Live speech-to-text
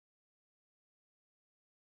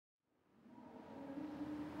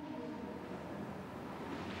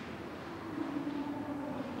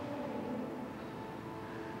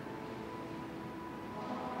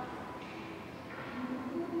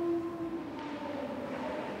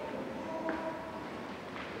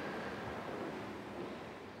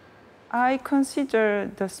I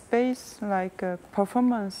consider the space like a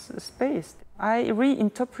performance space. I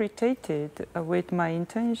reinterpreted it with my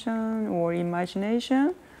intention or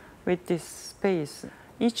imagination with this space.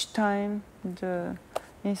 Each time the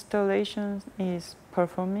installation is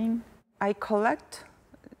performing, I collect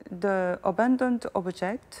the abandoned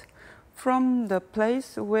object from the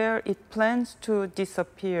place where it plans to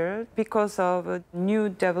disappear because of a new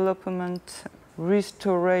development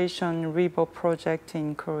restoration river project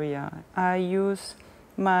in Korea. I use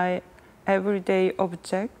my everyday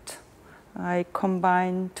object. I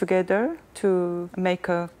combine together to make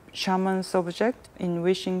a shaman's object in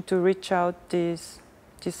wishing to reach out this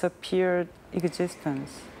disappeared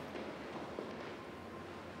existence.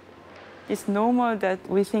 It's normal that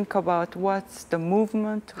we think about what's the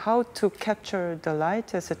movement, how to capture the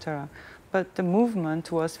light, etc. But the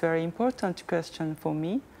movement was a very important question for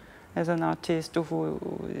me as an artist who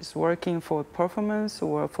is working for performance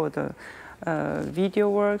or for the video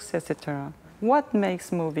works, etc. What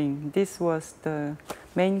makes moving? This was the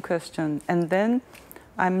main question. And then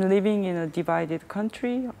I'm living in a divided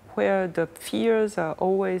country where the fears are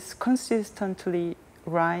always consistently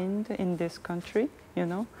reigned in this country, you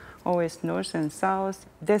know, always north and south.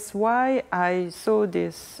 That's why I saw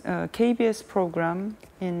this KBS program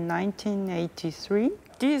in 1983.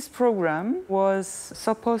 This program was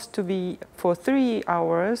supposed to be for 3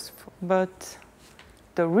 hours, but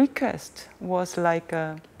the request was like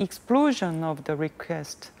an explosion of the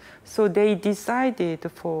request. So they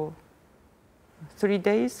decided for 3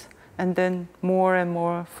 days and then more and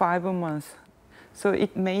more, 5 months. So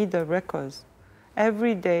it made the records.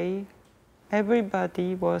 Every day,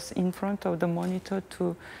 everybody was in front of the monitor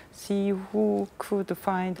to see who could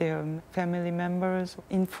find their family members.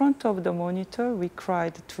 In front of the monitor, we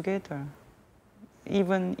cried together.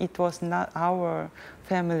 Even it was not our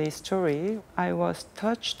family story, I was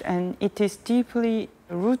touched, and it is deeply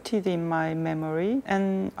rooted in my memory.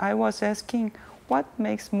 And I was asking, what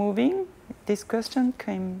makes moving? This question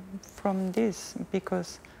came from this,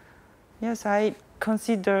 because yes, I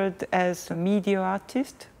considered as a media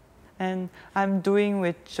artist, and I'm doing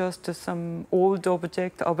with just some old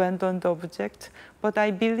object, abandoned object, but I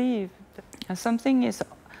believe something is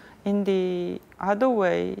in the other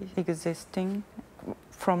way existing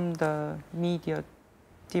from the media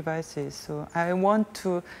devices. So I want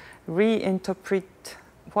to reinterpret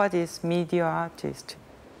what is media artist.